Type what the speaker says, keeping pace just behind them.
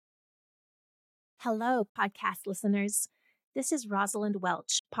Hello, podcast listeners. This is Rosalind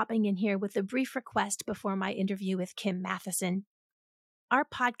Welch, popping in here with a brief request before my interview with Kim Matheson. Our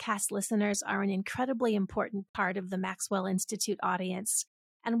podcast listeners are an incredibly important part of the Maxwell Institute audience,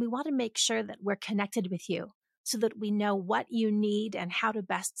 and we want to make sure that we're connected with you so that we know what you need and how to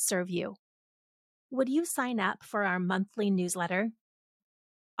best serve you. Would you sign up for our monthly newsletter?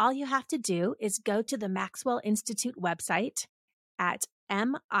 All you have to do is go to the Maxwell Institute website at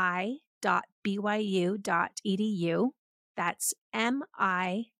mi.byu.edu. That's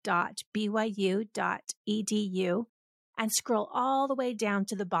mi.byu.edu, and scroll all the way down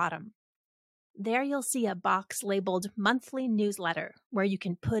to the bottom. There you'll see a box labeled Monthly Newsletter where you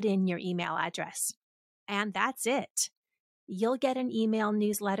can put in your email address. And that's it. You'll get an email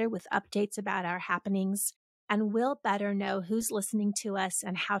newsletter with updates about our happenings, and we'll better know who's listening to us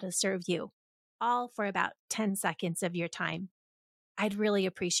and how to serve you, all for about 10 seconds of your time. I'd really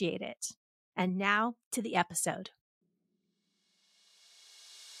appreciate it. And now to the episode.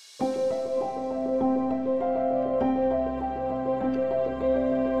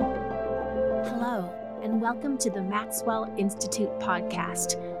 Hello, and welcome to the Maxwell Institute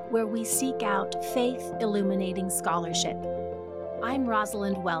podcast, where we seek out faith-illuminating scholarship. I'm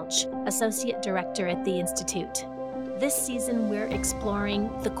Rosalind Welch, Associate Director at the Institute. This season, we're exploring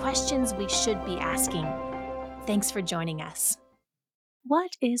the questions we should be asking. Thanks for joining us.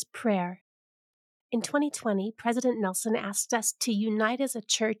 What is prayer? In 2020, President Nelson asked us to unite as a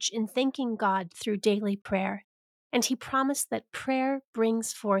church in thanking God through daily prayer, and he promised that prayer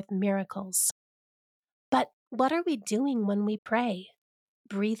brings forth miracles. But what are we doing when we pray?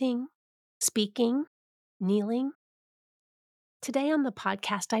 Breathing? Speaking? Kneeling? Today on the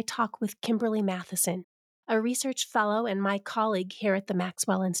podcast, I talk with Kimberly Matheson, a research fellow and my colleague here at the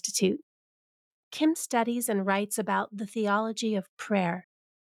Maxwell Institute. Kim studies and writes about the theology of prayer,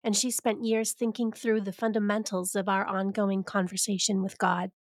 and she spent years thinking through the fundamentals of our ongoing conversation with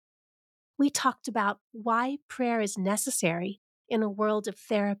God. We talked about why prayer is necessary in a world of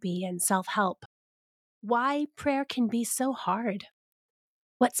therapy and self-help, why prayer can be so hard,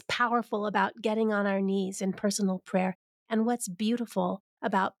 what's powerful about getting on our knees in personal prayer, and what's beautiful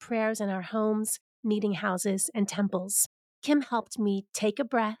about prayers in our homes, meeting houses, and temples. Kim helped me take a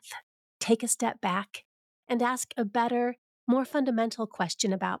breath, take a step back, and ask a better, more fundamental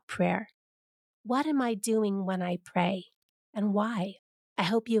question about prayer. What am I doing when I pray, and why? I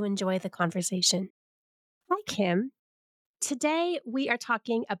hope you enjoy the conversation. Hi, Kim. Today we are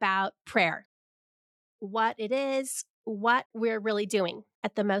talking about prayer, what it is, what we're really doing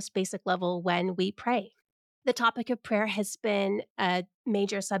at the most basic level when we pray. The topic of prayer has been a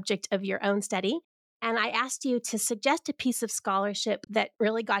major subject of your own study, and I asked you to suggest a piece of scholarship that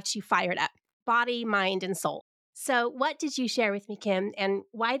really got you fired up, body, mind, and soul. So what did you share with me, Kim, and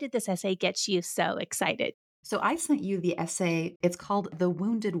why did this essay get you so excited? So I sent you the essay. It's called The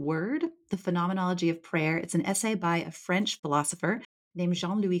Wounded Word, The Phenomenology of Prayer. It's an essay by a French philosopher named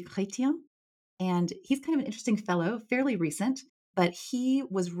Jean-Louis Chrétien. And he's kind of an interesting fellow, fairly recent, but he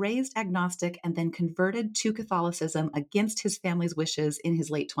was raised agnostic and then converted to Catholicism against his family's wishes in his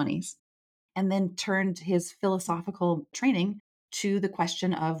late 20s, and then turned his philosophical training to the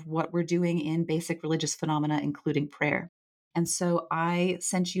question of what we're doing in basic religious phenomena, including prayer. And so I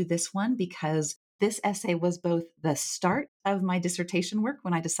sent you this one because this essay was both the start of my dissertation work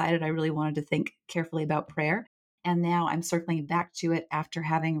when I decided I really wanted to think carefully about prayer. And now I'm circling back to it after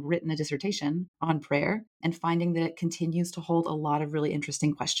having written a dissertation on prayer and finding that it continues to hold a lot of really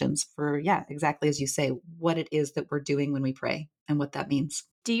interesting questions for, exactly as you say, what it is that we're doing when we pray and what that means.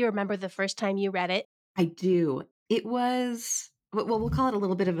 Do you remember the first time you read it? I do. It was, well, we'll call it a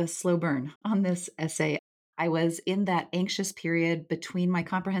little bit of a slow burn on this essay. I was in that anxious period between my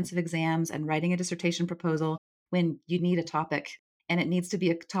comprehensive exams and writing a dissertation proposal when you need a topic, and it needs to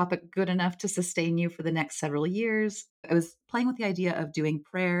be a topic good enough to sustain you for the next several years. I was playing with the idea of doing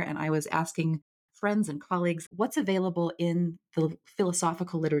prayer, and I was asking friends and colleagues what's available in the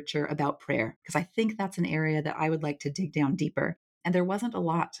philosophical literature about prayer, because I think that's an area that I would like to dig down deeper. And there wasn't a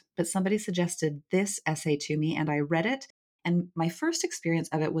lot, but somebody suggested this essay to me, and I read it. And my first experience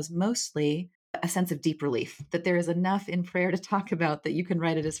of it was mostly a sense of deep relief that there is enough in prayer to talk about that you can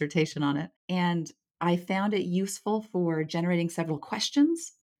write a dissertation on it. And I found it useful for generating several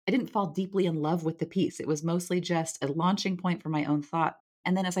questions. I didn't fall deeply in love with the piece. It was mostly just a launching point for my own thought.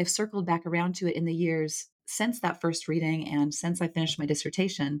 And then as I've circled back around to it in the years since that first reading and since I finished my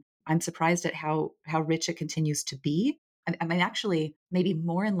dissertation, I'm surprised at how rich it continues to be. I'm actually maybe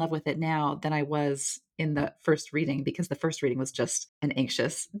more in love with it now than I was in the first reading, because the first reading was just an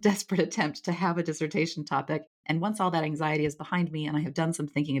anxious, desperate attempt to have a dissertation topic. And once all that anxiety is behind me and I have done some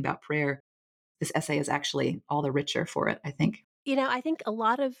thinking about prayer, this essay is actually all the richer for it, I think. I think a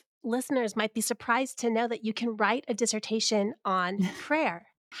lot of listeners might be surprised to know that you can write a dissertation on prayer.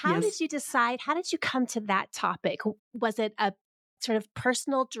 How did Yes. you decide? How did you come to that topic? Was it a sort of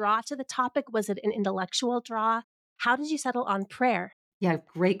personal draw to the topic? Was it an intellectual draw? How did you settle on prayer? Yeah,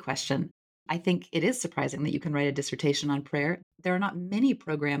 great question. I think it is surprising that you can write a dissertation on prayer. There are not many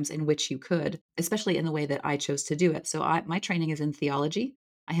programs in which you could, especially in the way that I chose to do it. So, my training is in theology.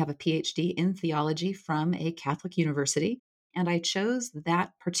 I have a PhD in theology from a Catholic university. And I chose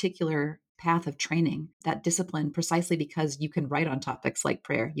that particular path of training, that discipline, precisely because you can write on topics like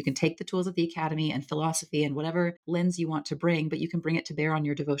prayer. You can take the tools of the academy and philosophy and whatever lens you want to bring, but you can bring it to bear on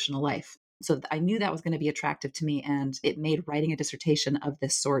your devotional life. So I knew that was going to be attractive to me, and it made writing a dissertation of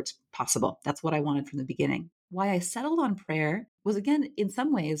this sort possible. That's what I wanted from the beginning. Why I settled on prayer was, again, in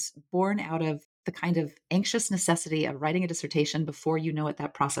some ways, born out of the kind of anxious necessity of writing a dissertation before you know what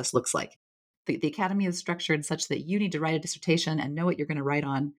that process looks like. The academy is structured such that you need to write a dissertation and know what you're going to write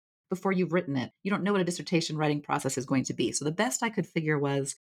on before you've written it. You don't know what a dissertation writing process is going to be. So the best I could figure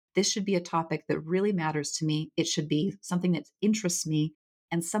was this should be a topic that really matters to me. It should be something that interests me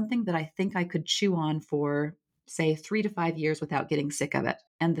and something that I think I could chew on for, say, 3 to 5 years without getting sick of it.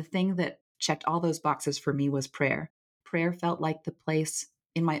 And the thing that checked all those boxes for me was prayer. Prayer felt like the place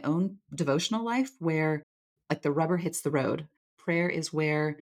in my own devotional life where, like, the rubber hits the road. Prayer is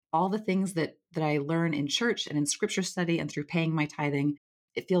where all the things that I learn in church and in scripture study and through paying my tithing,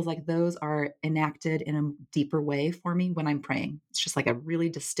 it feels like those are enacted in a deeper way for me when I'm praying. It's just like a really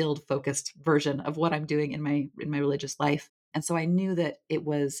distilled, focused version of what I'm doing in my religious life. And so I knew that it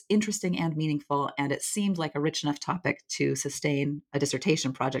was interesting and meaningful, and it seemed like a rich enough topic to sustain a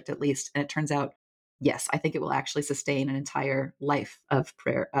dissertation project at least. And it turns out, yes, I think it will actually sustain an entire life of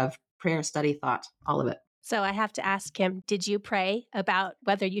prayer, study, thought, all of it. So I have to ask him, did you pray about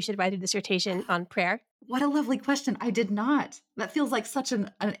whether you should write a dissertation on prayer? What a lovely question. I did not. That feels like such an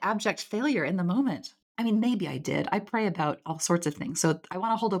abject failure in the moment. I mean, maybe I did. I pray about all sorts of things. So I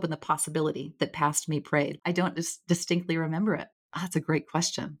want to hold open the possibility that past me prayed. I don't distinctly remember it. That's a great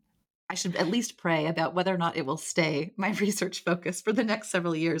question. I should at least pray about whether or not it will stay my research focus for the next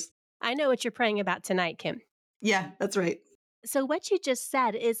several years. I know what you're praying about tonight, Kim. Yeah, that's right. So, what you just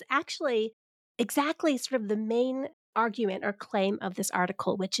said is actually exactly sort of the main argument or claim of this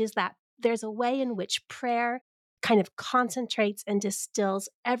article, which is that there's a way in which prayer kind of concentrates and distills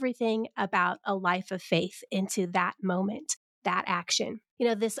everything about a life of faith into that moment, that action.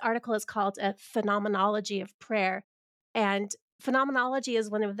 This article is called A Phenomenology of Prayer. And phenomenology is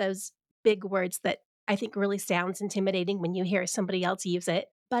one of those big words that I think really sounds intimidating when you hear somebody else use it.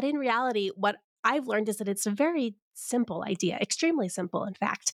 But in reality, what I've learned is that it's a very simple idea, extremely simple, in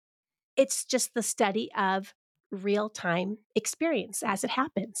fact. It's just the study of real time experience as it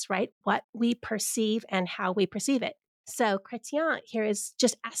happens, right? What we perceive and how we perceive it. So, Chrétien here is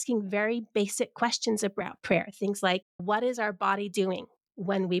just asking very basic questions about prayer. Things like, what is our body doing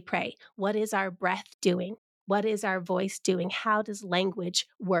when we pray? What is our breath doing? What is our voice doing? How does language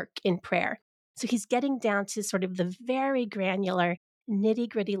work in prayer? So, he's getting down to sort of the very granular, nitty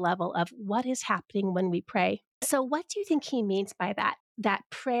gritty level of what is happening when we pray. So, what do you think he means by that? That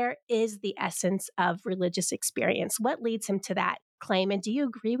prayer is the essence of religious experience. What leads him to that claim? And do you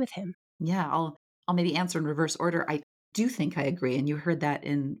agree with him? Yeah, I'll maybe answer in reverse order. I do think I agree, and you heard that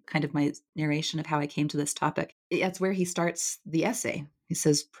in kind of my narration of how I came to this topic. That's where he starts the essay. He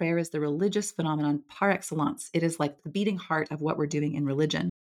says, prayer is the religious phenomenon par excellence. It is like the beating heart of what we're doing in religion.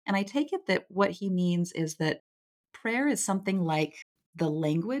 And I take it that what he means is that prayer is something like the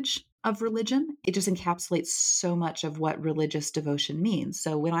language of religion. It just encapsulates so much of what religious devotion means.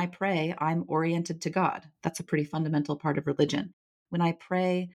 So when I pray, I'm oriented to God. That's a pretty fundamental part of religion. When I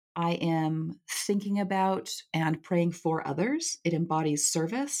pray, I am thinking about and praying for others. It embodies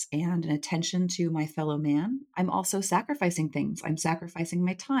service and an attention to my fellow man. I'm also sacrificing things. I'm sacrificing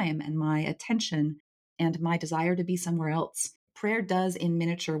my time and my attention and my desire to be somewhere else. Prayer does in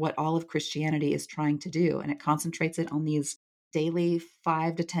miniature what all of Christianity is trying to do, and it concentrates it on these daily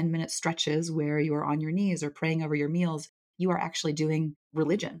 5 to 10 minute stretches where you are on your knees or praying over your meals. You are actually doing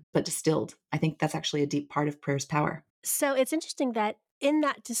religion, but distilled. I think that's actually a deep part of prayer's power. So it's interesting that in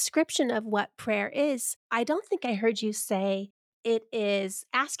that description of what prayer is, I don't think I heard you say it is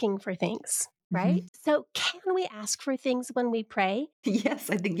asking for things, right? Mhm. So can we ask for things when we pray? Yes,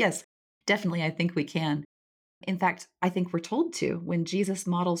 definitely. I think we can. In fact, I think we're told to. When Jesus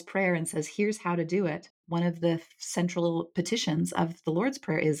models prayer and says, here's how to do it, one of the central petitions of the Lord's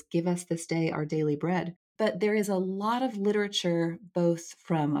Prayer is, give us this day our daily bread. But there is a lot of literature, both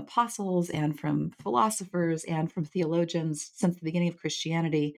from apostles and from philosophers and from theologians since the beginning of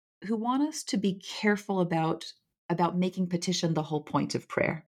Christianity, who want us to be careful about making petition the whole point of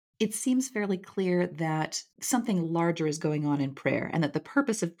prayer. It seems fairly clear that something larger is going on in prayer, and that the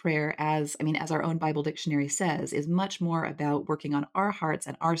purpose of prayer, as our own Bible dictionary says, is much more about working on our hearts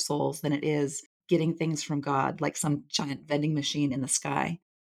and our souls than it is getting things from God like some giant vending machine in the sky.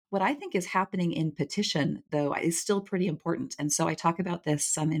 What I think is happening in petition, though, is still pretty important. And so I talk about this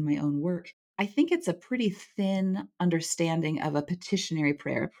some in my own work. I think it's a pretty thin understanding of a petitionary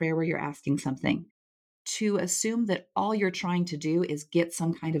prayer, a prayer where you're asking something, to assume that all you're trying to do is get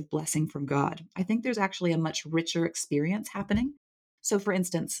some kind of blessing from God. I think there's actually a much richer experience happening. So, for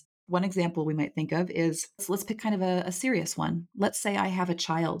instance, one example we might think of is, let's pick kind of a serious one. Let's say I have a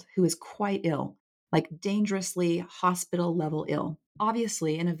child who is quite ill, like dangerously hospital level ill.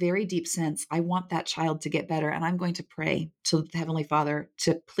 Obviously, in a very deep sense, I want that child to get better, and I'm going to pray to the Heavenly Father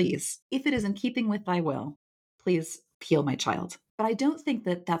to please, if it is in keeping with thy will, please heal my child. But I don't think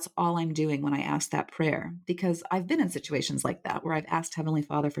that that's all I'm doing when I ask that prayer, because I've been in situations like that where I've asked Heavenly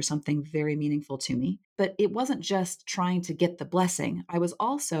Father for something very meaningful to me. But it wasn't just trying to get the blessing. I was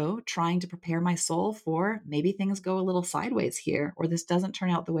also trying to prepare my soul for maybe things go a little sideways here, or this doesn't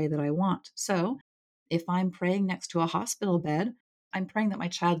turn out the way that I want. So if I'm praying next to a hospital bed, I'm praying that my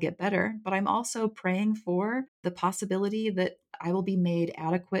child get better, but I'm also praying for the possibility that I will be made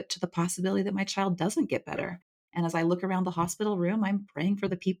adequate to the possibility that my child doesn't get better. And as I look around the hospital room, I'm praying for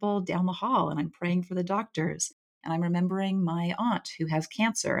the people down the hall, and I'm praying for the doctors. And I'm remembering my aunt who has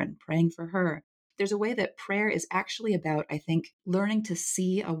cancer and praying for her. There's a way that prayer is actually about, I think, learning to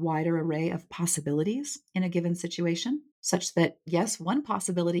see a wider array of possibilities in a given situation, such that, yes, one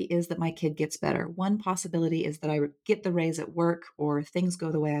possibility is that my kid gets better. One possibility is that I get the raise at work or things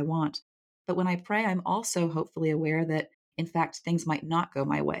go the way I want. But when I pray, I'm also hopefully aware that, in fact, things might not go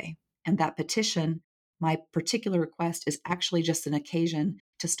my way. And that petition, my particular request, is actually just an occasion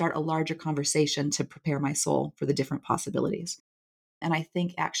to start a larger conversation to prepare my soul for the different possibilities. And I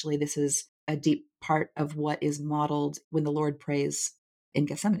think actually this is a deep part of what is modeled when the Lord prays in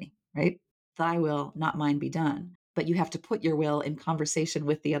Gethsemane, right? Thy will, not mine, be done. But you have to put your will in conversation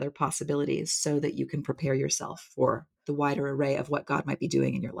with the other possibilities so that you can prepare yourself for the wider array of what God might be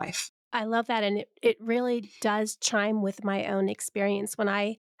doing in your life. I love that. And it really does chime with my own experience. When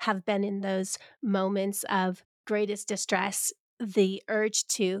I have been in those moments of greatest distress, the urge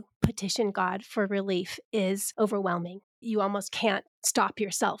to petition God for relief is overwhelming. You almost can't stop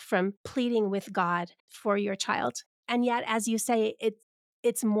yourself from pleading with God for your child. And yet, as you say,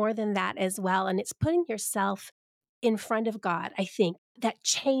 it's more than that as well. And it's putting yourself in front of God, I think, that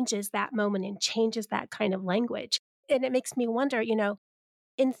changes that moment and changes that kind of language. And it makes me wonder,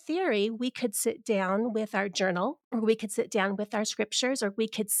 in theory, we could sit down with our journal, or we could sit down with our scriptures, or we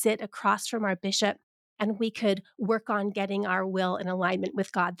could sit across from our bishop and we could work on getting our will in alignment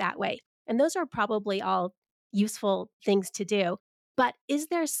with God that way. And those are probably all useful things to do. But is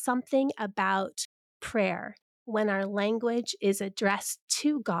there something about prayer when our language is addressed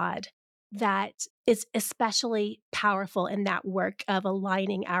to God that is especially powerful in that work of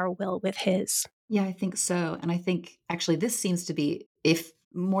aligning our will with His? Yeah, I think so. And I think actually this seems to be, if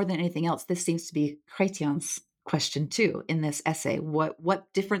more than anything else, this seems to be Chrétien's question too in this essay.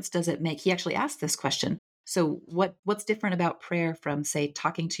 What difference does it make? He actually asked this question. So what's different about prayer from, say,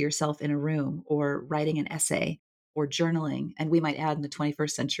 talking to yourself in a room or writing an essay or journaling? And we might add in the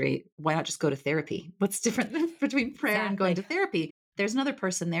 21st century, why not just go to therapy? What's different between prayer and going to therapy? There's another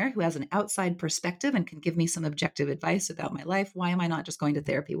person there who has an outside perspective and can give me some objective advice about my life. Why am I not just going to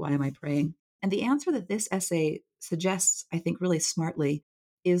therapy? Why am I praying? And the answer that this essay suggests, I think really smartly,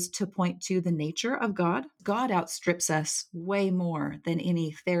 is to point to the nature of God. God outstrips us way more than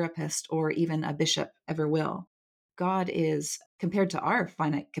any therapist or even a bishop ever will. God is, compared to our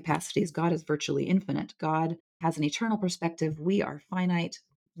finite capacities, God is virtually infinite. God has an eternal perspective. We are finite.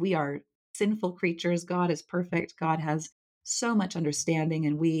 We are sinful creatures. God is perfect. God has so much understanding,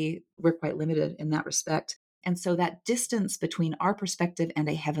 and we're quite limited in that respect. And so that distance between our perspective and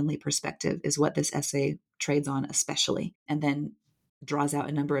a heavenly perspective is what this essay trades on especially, and then draws out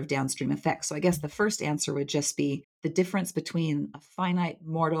a number of downstream effects. So I guess the first answer would just be the difference between a finite,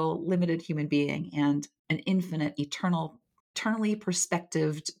 mortal, limited human being and an infinite, eternally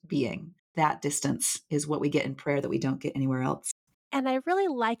perspectived being. That distance is what we get in prayer that we don't get anywhere else. And I really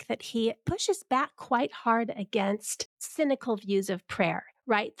like that he pushes back quite hard against cynical views of prayer,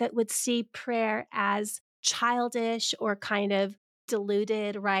 right? That would see prayer as childish or kind of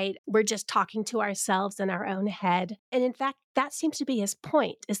deluded, right? We're just talking to ourselves in our own head. And in fact, that seems to be his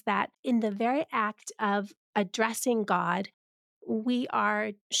point, is that in the very act of addressing God, we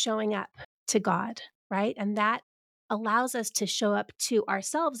are showing up to God, right? And that allows us to show up to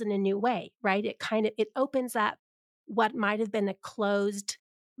ourselves in a new way, right? It opens up what might have been a closed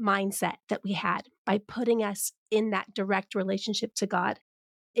mindset that we had by putting us in that direct relationship to God.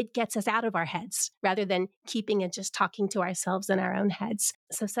 It gets us out of our heads rather than keeping and just talking to ourselves in our own heads.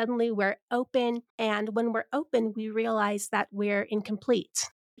 So suddenly we're open. And when we're open, we realize that we're incomplete.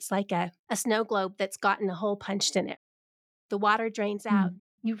 It's like a snow globe that's gotten a hole punched in it. The water drains out. Mm.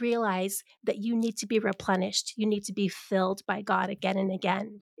 You realize that you need to be replenished. You need to be filled by God again and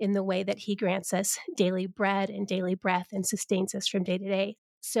again in the way that He grants us daily bread and daily breath and sustains us from day to day.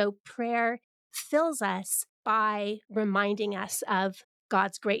 So prayer fills us by reminding us of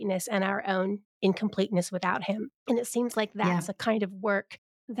God's greatness and our own incompleteness without Him. And it seems like Yeah. that's a kind of work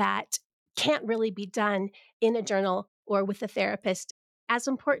that can't really be done in a journal or with a therapist, as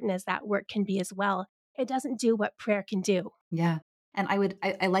important as that work can be as well. It doesn't do what prayer can do. Yeah. And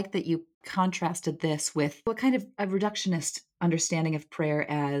I like that you contrasted this with what kind of a reductionist understanding of prayer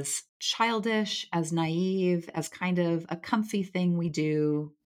as childish, as naive, as kind of a comfy thing we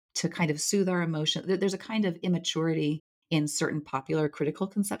do to kind of soothe our emotion. There's a kind of immaturity in certain popular critical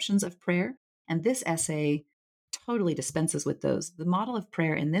conceptions of prayer. And this essay totally dispenses with those. The model of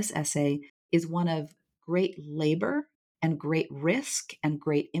prayer in this essay is one of great labor and great risk and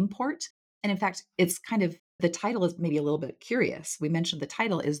great import. And in fact, it's kind of the title is maybe a little bit curious. We mentioned the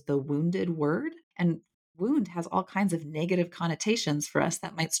title is The Wounded Word, and wound has all kinds of negative connotations for us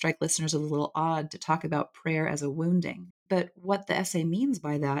that might strike listeners as a little odd to talk about prayer as a wounding. But what the essay means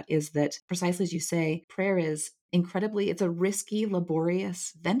by that is that, precisely as you say, prayer is it's a risky,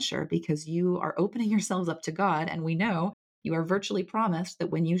 laborious venture because you are opening yourselves up to God. And we know you are virtually promised that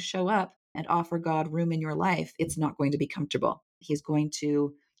when you show up and offer God room in your life, it's not going to be comfortable. He's going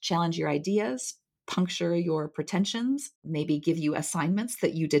to challenge your ideas, puncture your pretensions, maybe give you assignments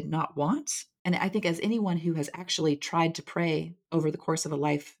that you did not want. And I think, as anyone who has actually tried to pray over the course of a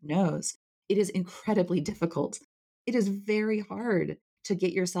life knows, it is incredibly difficult. It is very hard to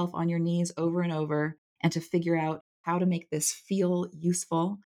get yourself on your knees over and over and to figure out how to make this feel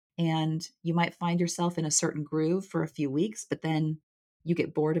useful. And you might find yourself in a certain groove for a few weeks, but then you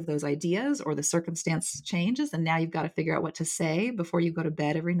get bored of those ideas or the circumstance changes. And now you've got to figure out what to say before you go to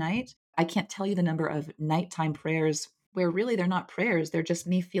bed every night. I can't tell you the number of nighttime prayers where really they're not prayers. They're just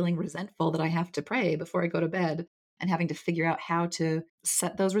me feeling resentful that I have to pray before I go to bed and having to figure out how to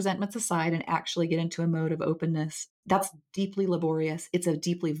set those resentments aside and actually get into a mode of openness. That's deeply laborious. It's a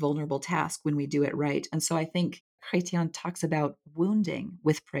deeply vulnerable task when we do it right. And so I think Chrétien talks about wounding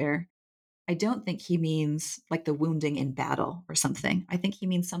with prayer. I don't think he means like the wounding in battle or something. I think he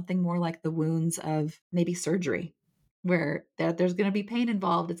means something more like the wounds of maybe surgery, where there's going to be pain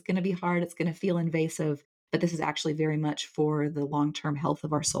involved. It's going to be hard. It's going to feel invasive. But this is actually very much for the long term health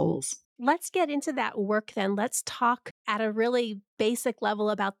of our souls. Let's get into that work then. Let's talk at a really basic level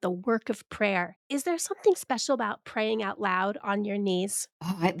about the work of prayer. Is there something special about praying out loud on your knees?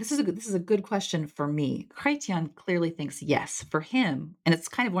 This is a good question for me. Chrétien clearly thinks yes. For him, and it's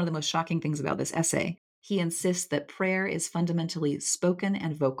kind of one of the most shocking things about this essay, he insists that prayer is fundamentally spoken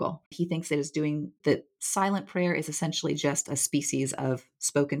and vocal. He thinks that silent prayer is essentially just a species of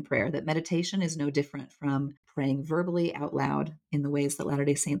spoken prayer, that meditation is no different from praying verbally out loud in the ways that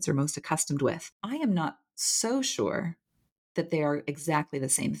Latter-day Saints are most accustomed with. I am not so sure that they are exactly the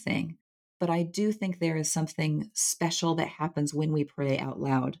same thing. But I do think there is something special that happens when we pray out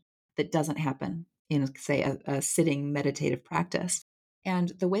loud that doesn't happen in, say, a sitting meditative practice. And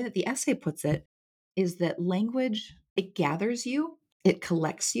the way that the essay puts it is that language, it gathers you, it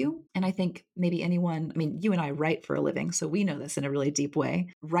collects you. And I think maybe you and I write for a living, so we know this in a really deep way.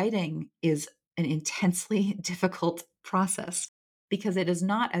 Writing is an intensely difficult process because it is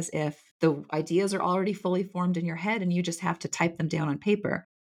not as if the ideas are already fully formed in your head and you just have to type them down on paper.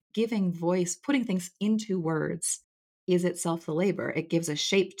 Giving voice, putting things into words is itself the labor. It gives a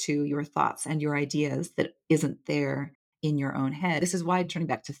shape to your thoughts and your ideas that isn't there in your own head. This is why, turning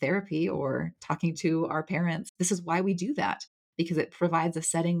back to therapy or talking to our parents, this is why we do that, because it provides a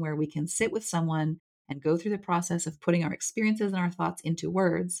setting where we can sit with someone and go through the process of putting our experiences and our thoughts into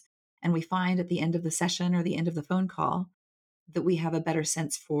words. And we find at the end of the session or the end of the phone call that we have a better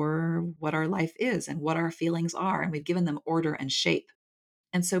sense for what our life is and what our feelings are. And we've given them order and shape.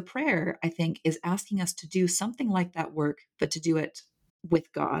 And so prayer, I think, is asking us to do something like that work, but to do it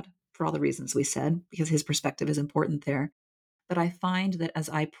with God for all the reasons we said, because his perspective is important there. But I find that as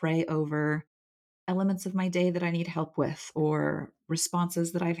I pray over elements of my day that I need help with, or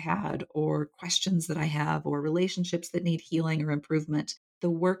responses that I've had, or questions that I have, or relationships that need healing or improvement, the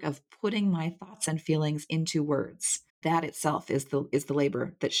work of putting my thoughts and feelings into words that itself is the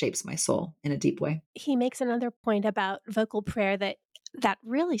labor that shapes my soul in a deep way. He makes another point about vocal prayer that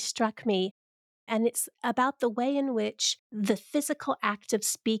really struck me. And it's about the way in which the physical act of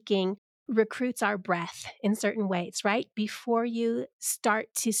speaking recruits our breath in certain ways, right? Before you start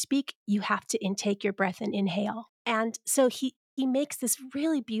to speak, you have to intake your breath and inhale. And so he makes this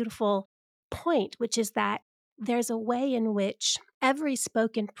really beautiful point, which is that there's a way in which every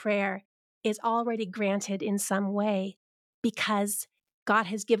spoken prayer is already granted in some way because God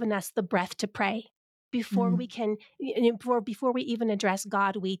has given us the breath to pray. Before we Mm. can, before we even address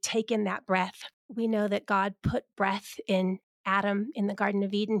God, we take in that breath. We know that God put breath in Adam in the Garden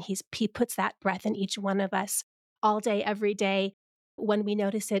of Eden. He puts that breath in each one of us all day, every day, when we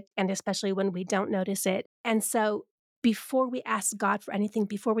notice it, and especially when we don't notice it. And so before we ask God for anything,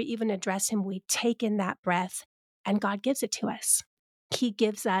 before we even address Him, we take in that breath and God gives it to us. He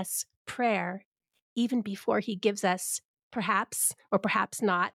gives us prayer even before He gives us perhaps or perhaps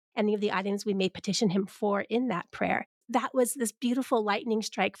not any of the items we may petition Him for in that prayer. That was this beautiful lightning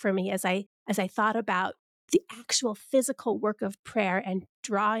strike for me as I thought about the actual physical work of prayer and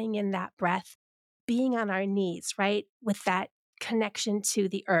drawing in that breath, being on our knees, right? With that connection to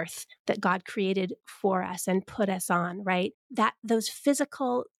the earth that God created for us and put us on, right? That those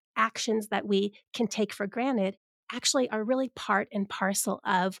physical actions that we can take for granted actually are really part and parcel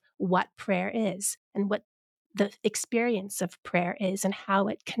of what prayer is and what the experience of prayer is and how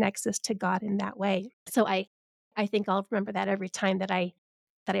it connects us to God in that way. So I think I'll remember that every time that I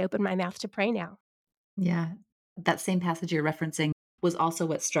open my mouth to pray now. Yeah. That same passage you're referencing was also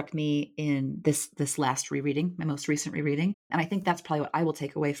what struck me in this last rereading, my most recent rereading. And I think that's probably what I will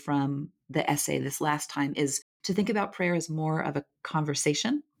take away from the essay this last time is to think about prayer as more of a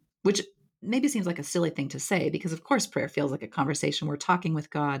conversation, which maybe seems like a silly thing to say because of course prayer feels like a conversation. We're talking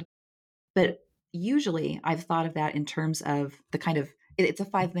with God. But usually I've thought of that in terms of the kind of it's a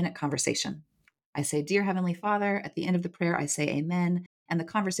 5-minute conversation. I say, Dear Heavenly Father, at the end of the prayer, I say amen. And the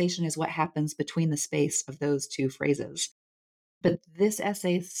conversation is what happens between the space of those two phrases. But this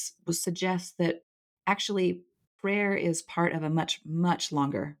essay suggests that actually prayer is part of a much, much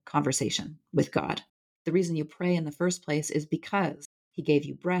longer conversation with God. The reason you pray in the first place is because He gave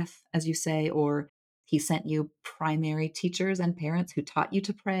you breath, as you say, or He sent you primary teachers and parents who taught you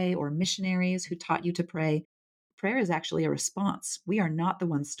to pray, or missionaries who taught you to pray. Prayer is actually a response. We are not the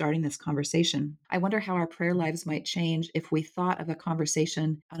ones starting this conversation. I wonder how our prayer lives might change if we thought of a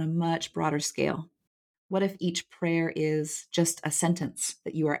conversation on a much broader scale. What if each prayer is just a sentence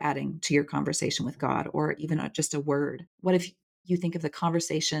that you are adding to your conversation with God, or even just a word? What if you think of the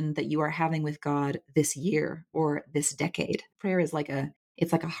conversation that you are having with God this year or this decade? Prayer is like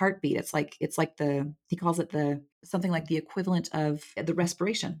it's like a heartbeat. It's like he calls it the something like the equivalent of the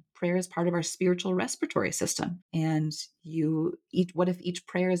respiration. Prayer is part of our spiritual respiratory system. And what if each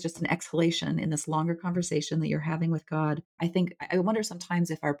prayer is just an exhalation in this longer conversation that you're having with God? I wonder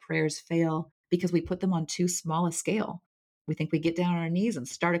sometimes if our prayers fail because we put them on too small a scale. We think we get down on our knees and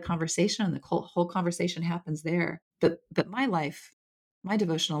start a conversation and the whole conversation happens there. But my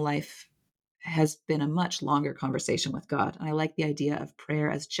devotional life has been a much longer conversation with God. And I like the idea of prayer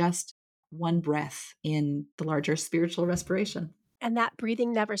as just one breath in the larger spiritual respiration. And that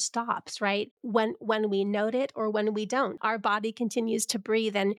breathing never stops, right? When we note it or when we don't, our body continues to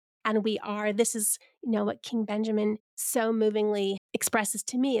breathe and we are. This is, what King Benjamin so movingly expresses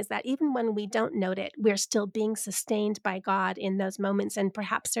to me is that even when we don't note it, we're still being sustained by God in those moments. And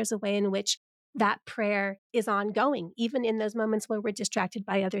perhaps there's a way in which that prayer is ongoing, even in those moments where we're distracted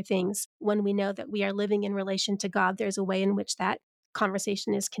by other things. When we know that we are living in relation to God, there's a way in which that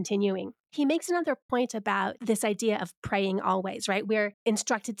conversation is continuing. He makes another point about this idea of praying always, right? We're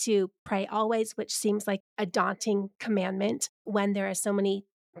instructed to pray always, which seems like a daunting commandment when there are so many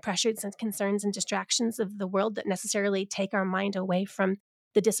pressures and concerns and distractions of the world that necessarily take our mind away from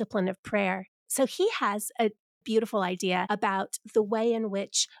the discipline of prayer. So he has a beautiful idea about the way in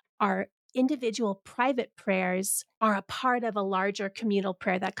which our individual private prayers are a part of a larger communal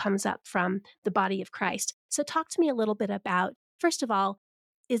prayer that comes up from the body of Christ. So talk to me a little bit about, first of all,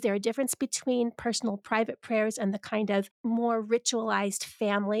 is there a difference between personal private prayers and the kind of more ritualized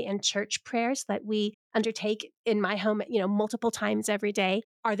family and church prayers that we undertake in my home, multiple times every day?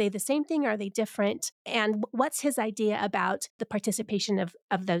 Are they the same thing? Are they different? And what's his idea about the participation of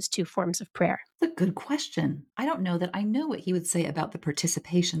those two forms of prayer? That's a good question. I don't know that I know what he would say about the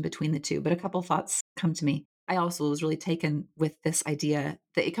participation between the two, but a couple thoughts come to me. I also was really taken with this idea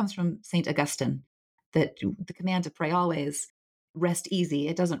that it comes from St. Augustine, that the command to pray always, rest easy.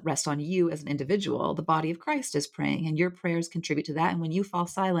 It doesn't rest on you as an individual. The body of Christ is praying, and your prayers contribute to that. And when you fall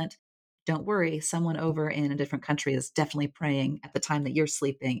silent, don't worry, someone over in a different country is definitely praying at the time that you're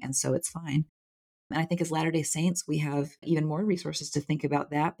sleeping. And so it's fine. And I think as Latter day Saints, we have even more resources to think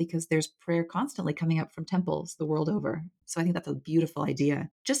about that because there's prayer constantly coming up from temples the world over. So I think that's a beautiful idea.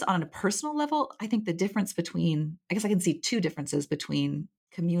 Just on a personal level, I think the difference between, I guess I can see two differences between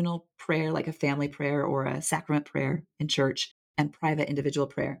communal prayer, like a family prayer or a sacrament prayer in church, and private individual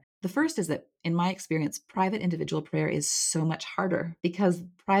prayer. The first is that, in my experience, private individual prayer is so much harder because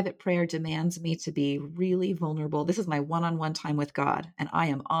private prayer demands me to be really vulnerable. This is my one on one time with God, and I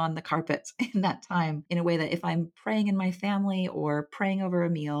am on the carpet in that time in a way that if I'm praying in my family or praying over a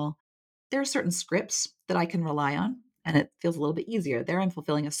meal, there are certain scripts that I can rely on. And it feels a little bit easier. There I'm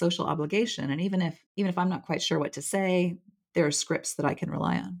fulfilling a social obligation. And even if I'm not quite sure what to say, there are scripts that I can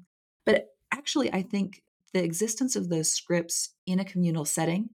rely on. But actually, I think the existence of those scripts in a communal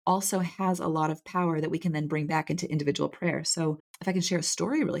setting also has a lot of power that we can then bring back into individual prayer. So, if I can share a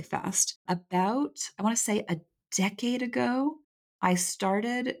story really fast, about, I want to say a decade ago, I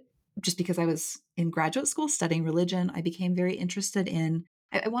started just because I was in graduate school studying religion. I became very interested in,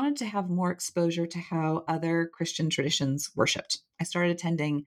 I wanted to have more exposure to how other Christian traditions worshiped. I started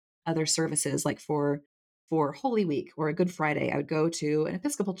attending other services like for Holy Week or a Good Friday, I would go to an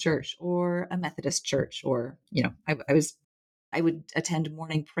Episcopal church or a Methodist church, or I would attend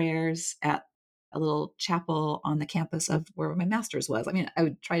morning prayers at a little chapel on the campus of where my master's was. I mean, I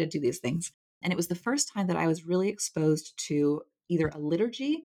would try to do these things, and it was the first time that I was really exposed to either a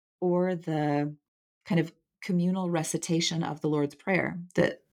liturgy or the kind of communal recitation of the Lord's Prayer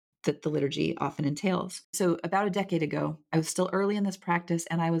that the liturgy often entails. So, about a decade ago, I was still early in this practice,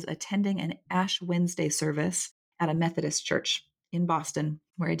 and I was attending an Ash Wednesday service at a Methodist church in Boston,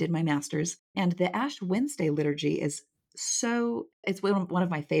 where I did my master's. And the Ash Wednesday liturgy is it's one of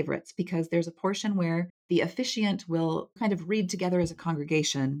my favorites because there's a portion where the officiant will kind of read together as a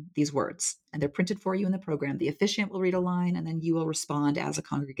congregation these words, and they're printed for you in the program. The officiant will read a line, and then you will respond as a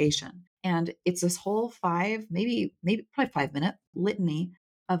congregation. And it's this whole maybe probably 5 minute litany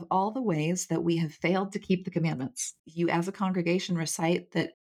of all the ways that we have failed to keep the commandments. You, as a congregation, recite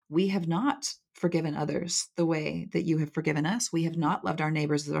that we have not forgiven others the way that you have forgiven us. We have not loved our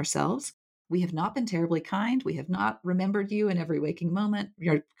neighbors as ourselves. We have not been terribly kind. We have not remembered you in every waking moment.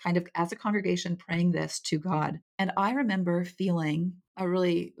 You're kind of, as a congregation, praying this to God. And I remember feeling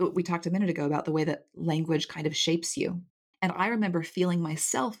we talked a minute ago about the way that language kind of shapes you. And I remember feeling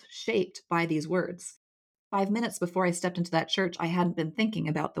myself shaped by these words. 5 minutes before I stepped into that church, I hadn't been thinking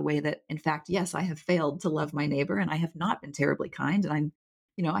about the way that, in fact, yes, I have failed to love my neighbor and I have not been terribly kind. And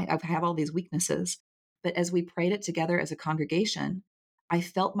I have all these weaknesses. But as we prayed it together as a congregation, I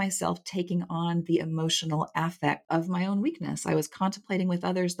felt myself taking on the emotional affect of my own weakness. I was contemplating with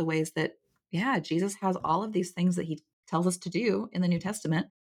others the ways that, yeah, Jesus has all of these things that he tells us to do in the New Testament.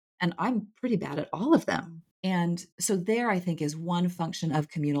 And I'm pretty bad at all of them. And so, there, I think, is one function of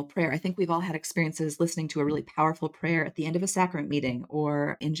communal prayer. I think we've all had experiences listening to a really powerful prayer at the end of a sacrament meeting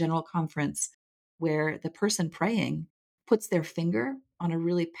or in general conference where the person praying puts their finger on a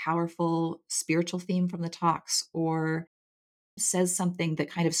really powerful spiritual theme from the talks, or says something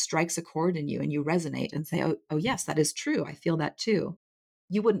that kind of strikes a chord in you and you resonate and say, oh, yes, that is true. I feel that too.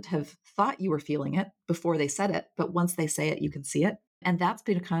 You wouldn't have thought you were feeling it before they said it, but once they say it, you can see it. And that's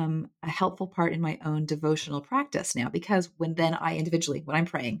become a helpful part in my own devotional practice now, because when I'm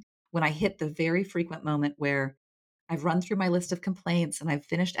praying, when I hit the very frequent moment where I've run through my list of complaints and I've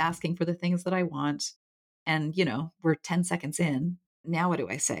finished asking for the things that I want, and, we're 10 seconds in, now what do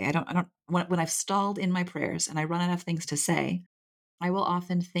I say? When I've stalled in my prayers and I run out of things to say, I will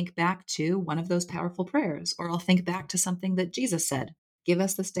often think back to one of those powerful prayers, or I'll think back to something that Jesus said. Give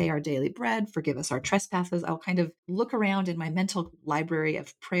us this day our daily bread, forgive us our trespasses. I'll kind of look around in my mental library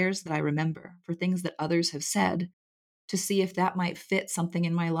of prayers that I remember for things that others have said to see if that might fit something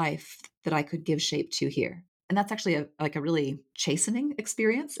in my life that I could give shape to here. And that's actually a really chastening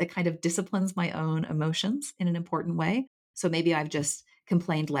experience. It kind of disciplines my own emotions in an important way. So maybe I've just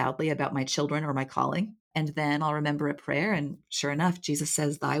complained loudly about my children or my calling, and then I'll remember a prayer. And sure enough, Jesus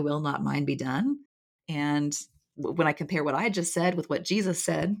says, "Thy will, not mine, be done." And when I compare what I just said with what Jesus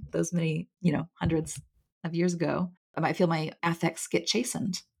said, those many, hundreds of years ago, I might feel my affects get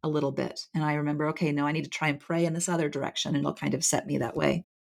chastened a little bit. And I remember, okay, no, I need to try and pray in this other direction, and it'll kind of set me that way.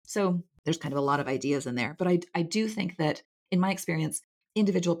 So there's kind of a lot of ideas in there. But I do think that, in my experience,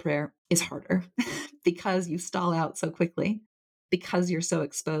 individual prayer is harder because you stall out so quickly, because you're so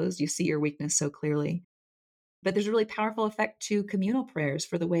exposed, you see your weakness so clearly. But there's a really powerful effect to communal prayers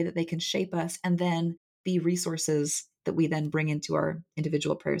for the way that they can shape us and then be resources that we then bring into our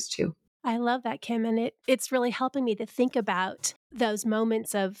individual prayers too. I love that, Kim, and it's really helping me to think about those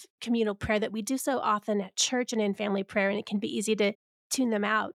moments of communal prayer that we do so often at church and in family prayer, and it can be easy to tune them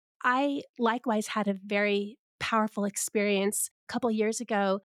out. I likewise had a very powerful experience a couple years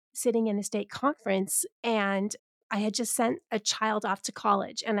ago sitting in a state conference, and I had just sent a child off to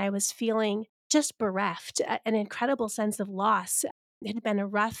college, and I was feeling just bereft, an incredible sense of loss. It had been a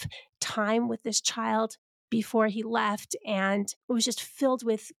rough time with this child before he left, and it was just filled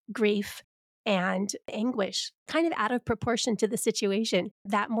with grief and anguish, kind of out of proportion to the situation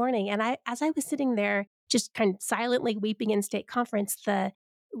that morning. And as I was sitting there, just kind of silently weeping in state conference, the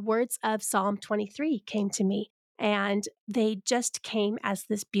words of Psalm 23 came to me. And they just came as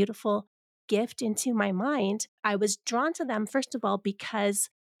this beautiful gift into my mind. I was drawn to them, first of all, because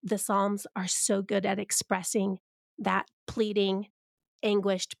the Psalms are so good at expressing that pleading,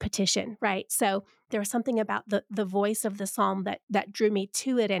 anguished petition, right? So there was something about the voice of the psalm that drew me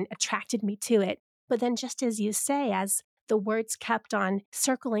to it and attracted me to it. But then just as you say, as the words kept on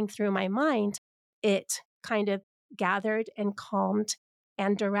circling through my mind, it kind of gathered and calmed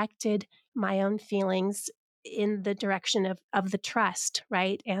and directed my own feelings in the direction of the trust,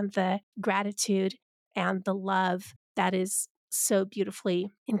 right? And the gratitude and the love that is so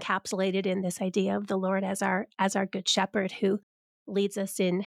beautifully encapsulated in this idea of the Lord as our good shepherd who leads us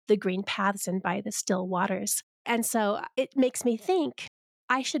in the green paths and by the still waters. And so it makes me think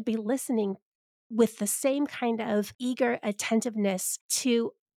I should be listening with the same kind of eager attentiveness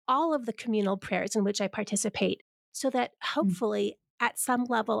to all of the communal prayers in which I participate, so that Mm. hopefully at some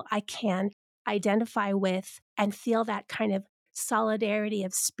level I can identify with and feel that kind of solidarity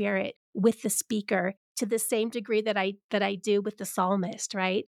of spirit with the speaker to the same degree that I do with the psalmist,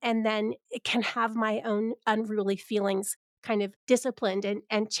 right? And then it can have my own unruly feelings kind of disciplined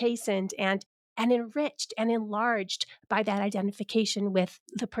and chastened and enriched and enlarged by that identification with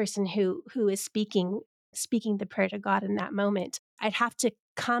the person who is speaking the prayer to God in that moment. I'd have to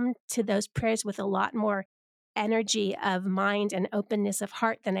come to those prayers with a lot more energy of mind and openness of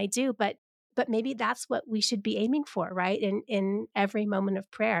heart than I do, but maybe that's what we should be aiming for, right? In every moment of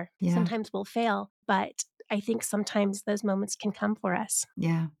prayer. Yeah. Sometimes we'll fail, but I think sometimes those moments can come for us.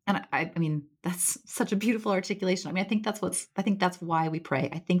 Yeah. And I mean, that's such a beautiful articulation. I mean, I think that's why we pray.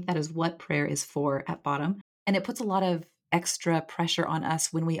 I think that is what prayer is for at bottom. And it puts a lot of extra pressure on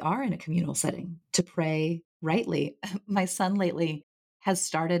us when we are in a communal setting to pray rightly. My son lately has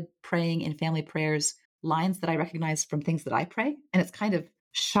started praying in family prayers lines that I recognize from things that I pray. And it's kind of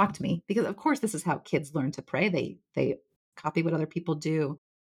shocked me because of course this is how kids learn to pray. They copy what other people do.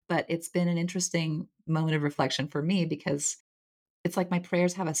 But it's been an interesting moment of reflection for me because it's like my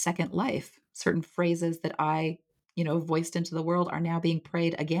prayers have a second life. Certain phrases that I, voiced into the world are now being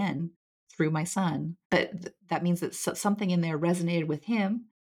prayed again through my son. But that means that something in there resonated with him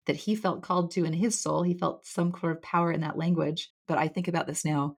that he felt called to in his soul. He felt some sort of power in that language. But I think about this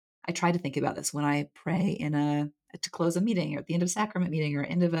now. I try to think about this when I pray to close a meeting or at the end of a sacrament meeting or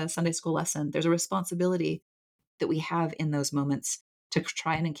end of a Sunday school lesson. There's a responsibility that we have in those moments to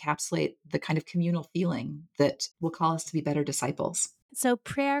try and encapsulate the kind of communal feeling that will call us to be better disciples. So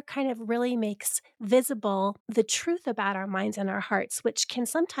prayer kind of really makes visible the truth about our minds and our hearts, which can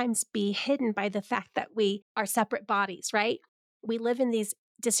sometimes be hidden by the fact that we are separate bodies, right? We live in these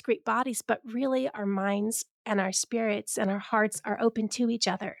discrete bodies, but really our minds and our spirits and our hearts are open to each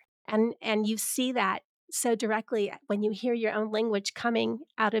other. And you see that so directly when you hear your own language coming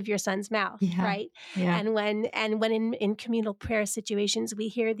out of your son's mouth, Yeah. right? Yeah. And when in communal prayer situations we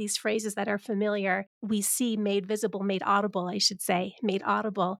hear these phrases that are familiar, we see made visible, made audible, I should say, made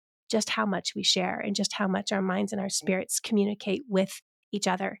audible, just how much we share and just how much our minds and our spirits communicate with each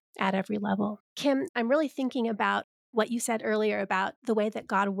other at every level. Kim, I'm really thinking about what you said earlier about the way that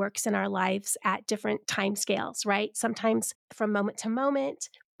God works in our lives at different time scales, right? Sometimes from moment to moment,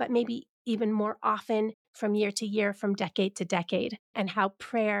 but maybe even more often from year to year, from decade to decade, and how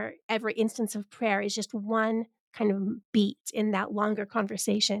prayer, every instance of prayer is just one kind of beat in that longer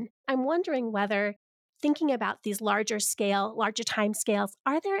conversation. I'm wondering whether, thinking about these larger time scales,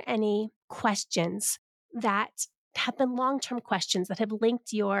 are there any questions that have been long-term questions that have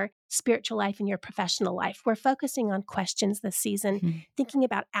linked your spiritual life and your professional life? We're focusing on questions this season, Mhm. thinking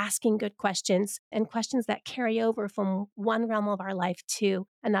about asking good questions and questions that carry over from one realm of our life to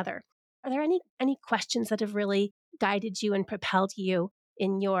another. Are there any questions that have really guided you and propelled you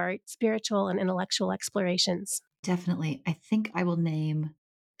in your spiritual and intellectual explorations? Definitely. I think I will name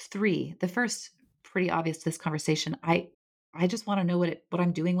 3. The first, pretty obvious to this conversation. I just wanna know what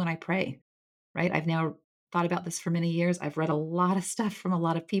I'm doing when I pray, right? I've now thought about this for many years. I've read a lot of stuff from a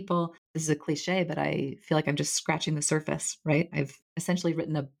lot of people. This is a cliche, but I feel like I'm just scratching the surface, right? I've essentially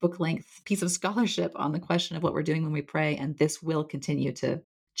written a book length piece of scholarship on the question of what we're doing when we pray. And this will continue to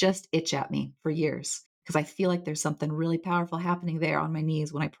just itch at me for years because I feel like there's something really powerful happening there on my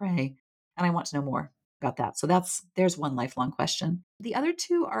knees when I pray. And I want to know more about that. So there's one lifelong question. The other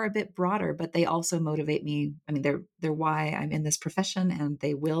two are a bit broader, but they also motivate me. I mean, they're why I'm in this profession and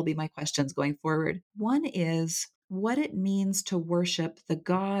they will be my questions going forward. One is what it means to worship the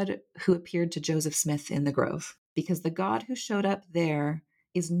God who appeared to Joseph Smith in the Grove. Because the God who showed up there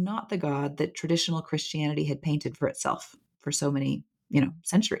is not the God that traditional Christianity had painted for itself for so many,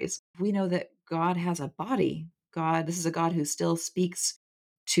 centuries. We know that God has a body. This is a God who still speaks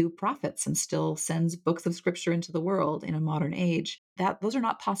to prophets and still sends books of scripture into the world in a modern age. Those are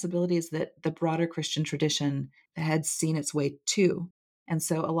not possibilities that the broader Christian tradition had seen its way to. And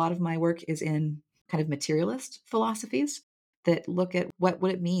so a lot of my work is in kind of materialist philosophies that look at what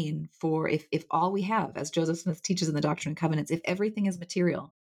would it mean for if all we have, as Joseph Smith teaches in the Doctrine and Covenants, if everything is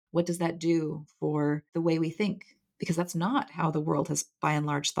material, what does that do for the way we think? Because that's not how the world has by and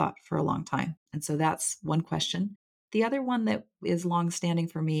large thought for a long time. And so that's one question. The other one that is longstanding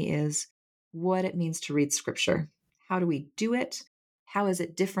for me is what it means to read scripture. How do we do it? How is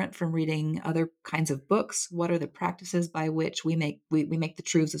it different from reading other kinds of books? What are the practices by which we make the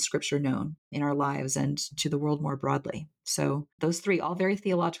truths of scripture known in our lives and to the world more broadly? So those three, all very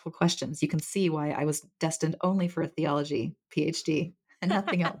theological questions. You can see why I was destined only for a theology PhD and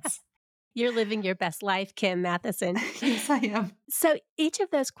nothing else. You're living your best life, Kim Matheson. Yes, I am. So each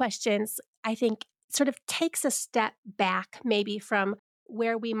of those questions, I think, sort of takes a step back, maybe from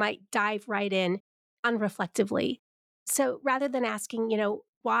where we might dive right in unreflectively. So rather than asking,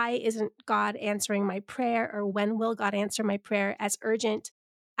 why isn't God answering my prayer or when will God answer my prayer, as urgent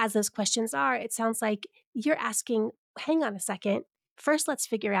as those questions are, it sounds like you're asking, hang on a second. First, let's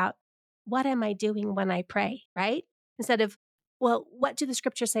figure out what am I doing when I pray, right? Instead of, well, what do the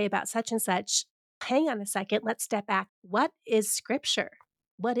scriptures say about such and such? Hang on a second, let's step back. What is scripture?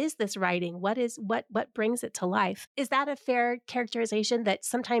 What is this writing? What brings it to life? Is that a fair characterization that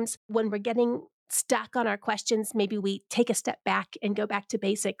sometimes when we're getting stuck on our questions, maybe we take a step back and go back to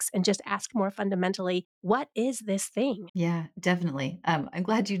basics and just ask more fundamentally, what is this thing? Yeah, definitely. I'm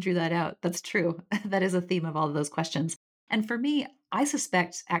glad you drew that out. That's true. That is a theme of all of those questions. And for me, I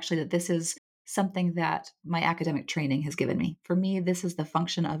suspect actually that this is something that my academic training has given me. For me, this is the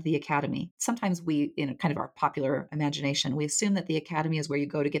function of the academy. Sometimes we, in kind of our popular imagination, we assume that the academy is where you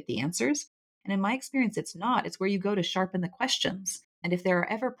go to get the answers. And in my experience, it's not. It's where you go to sharpen the questions. And if there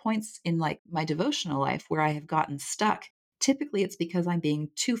are ever points in like my devotional life where I have gotten stuck, typically it's because I'm being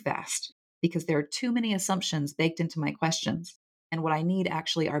too fast because there are too many assumptions baked into my questions. And what I need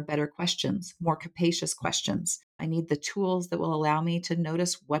actually are better questions, more capacious questions. I need the tools that will allow me to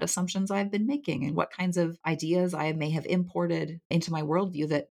notice what assumptions I've been making and what kinds of ideas I may have imported into my worldview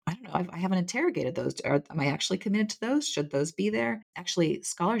that I don't know, I haven't interrogated those. Am I actually committed to those? Should those be there? Actually,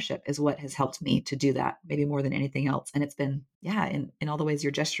 scholarship is what has helped me to do that, maybe more than anything else. And it's been, yeah, in all the ways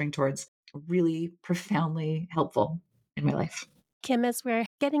you're gesturing towards, really profoundly helpful in my life. Kim, as we're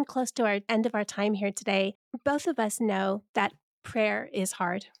getting close to our end of our time here today, both of us know that prayer is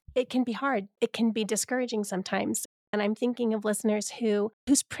hard. It can be hard. It can be discouraging sometimes. And I'm thinking of listeners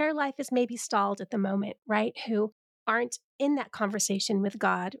whose prayer life is maybe stalled at the moment, right? Who aren't in that conversation with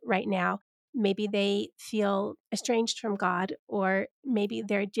God right now. Maybe they feel estranged from God, or maybe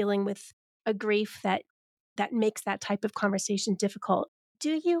they're dealing with a grief that makes that type of conversation difficult.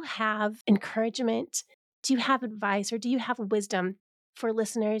 Do you have encouragement? Do you have advice or do you have wisdom for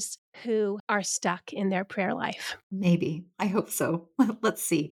listeners who are stuck in their prayer life? Maybe. I hope so. Let's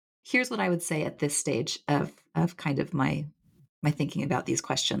see. Here's what I would say at this stage of kind of my thinking about these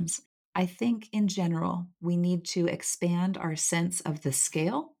questions. I think in general, we need to expand our sense of the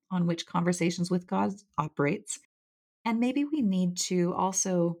scale on which conversations with God operates. And maybe we need to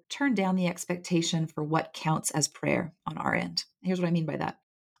also turn down the expectation for what counts as prayer on our end. Here's what I mean by that.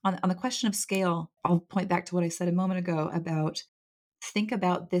 On the question of scale, I'll point back to what I said a moment ago about think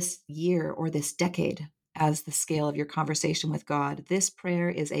about this year or this decade as the scale of your conversation with God. This prayer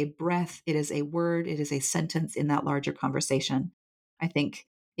is a breath, it is a word, it is a sentence in that larger conversation. I think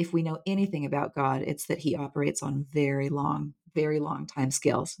if we know anything about God, it's that he operates on very long time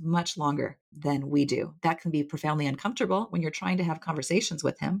scales, much longer than we do. That can be profoundly uncomfortable when you're trying to have conversations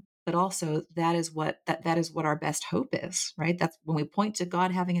with him. But also that is what our best hope is, right? That's when we point to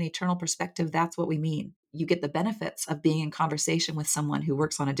God having an eternal perspective, that's what we mean. You get the benefits of being in conversation with someone who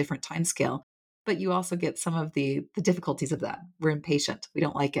works on a different time scale. but you also get some of the difficulties of that. We're impatient. We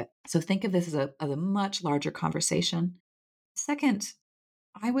don't like it. So think of this as a much larger conversation. Second,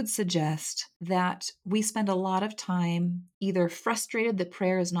 I would suggest that we spend a lot of time either frustrated that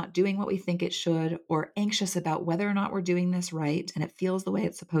prayer is not doing what we think it should, or anxious about whether or not we're doing this right and it feels the way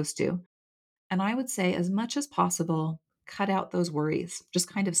it's supposed to. And I would say, as much as possible, cut out those worries, just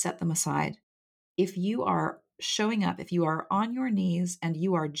kind of set them aside. If you are showing up, if you are on your knees and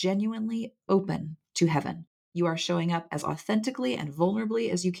you are genuinely open to heaven, you are showing up as authentically and vulnerably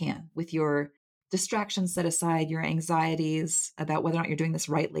as you can with your distractions set aside, your anxieties about whether or not you're doing this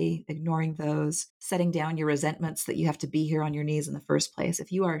rightly, ignoring those, setting down your resentments that you have to be here on your knees in the first place.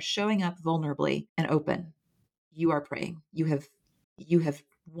 If you are showing up vulnerably and open, you are praying. You have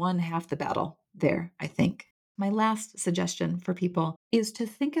won half the battle there, I think. My last suggestion for people is to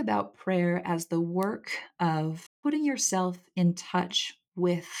think about prayer as the work of putting yourself in touch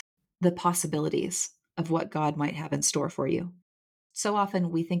with the possibilities of what God might have in store for you. So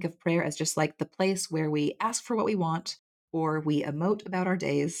often we think of prayer as just like the place where we ask for what we want or we emote about our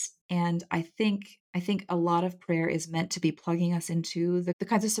days. And I think a lot of prayer is meant to be plugging us into the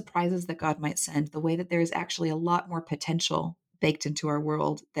kinds of surprises that God might send, the way that there is actually a lot more potential baked into our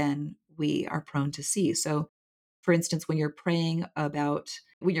world than we are prone to see. So for instance, when you're praying about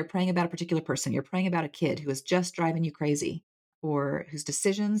a particular person, you're praying about a kid who is just driving you crazy or whose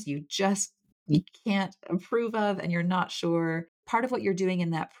decisions you can't approve of and you're not sure. Part of what you're doing in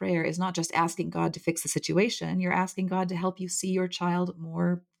that prayer is not just asking God to fix the situation, you're asking God to help you see your child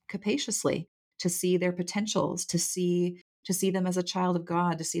more capaciously, to see their potentials, to see them as a child of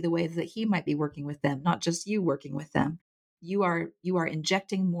God, to see the ways that he might be working with them, not just you working with them. You are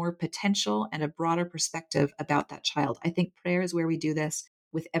injecting more potential and a broader perspective about that child. I think prayer is where we do this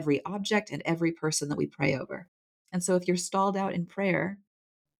with every object and every person that we pray over. And so if you're stalled out in prayer,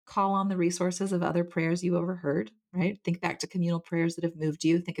 call on the resources of other prayers you overheard, right? Think back to communal prayers that have moved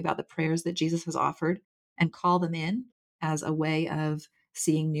you. Think about the prayers that Jesus has offered and call them in as a way of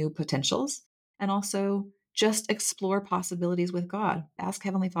seeing new potentials. And also just explore possibilities with God. Ask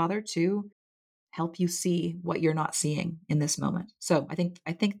Heavenly Father to help you see what you're not seeing in this moment. So I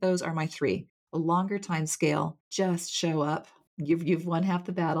think those are my three. A longer time scale, just show up. You've won half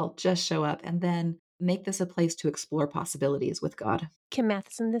the battle, just show up and then make this a place to explore possibilities with God. Kim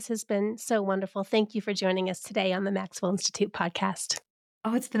Matheson, this has been so wonderful. Thank you for joining us today on the Maxwell Institute podcast.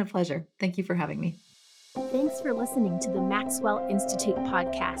 Oh, it's been a pleasure. Thank you for having me. Thanks for listening to the Maxwell Institute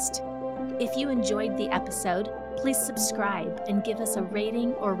podcast. If you enjoyed the episode, please subscribe and give us a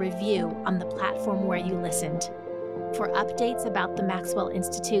rating or review on the platform where you listened. For updates about the Maxwell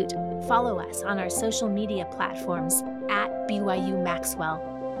Institute, follow us on our social media platforms at BYU Maxwell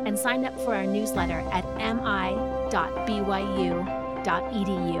and sign up for our newsletter at mi.byu.edu.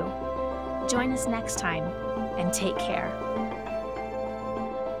 Join us next time and take care.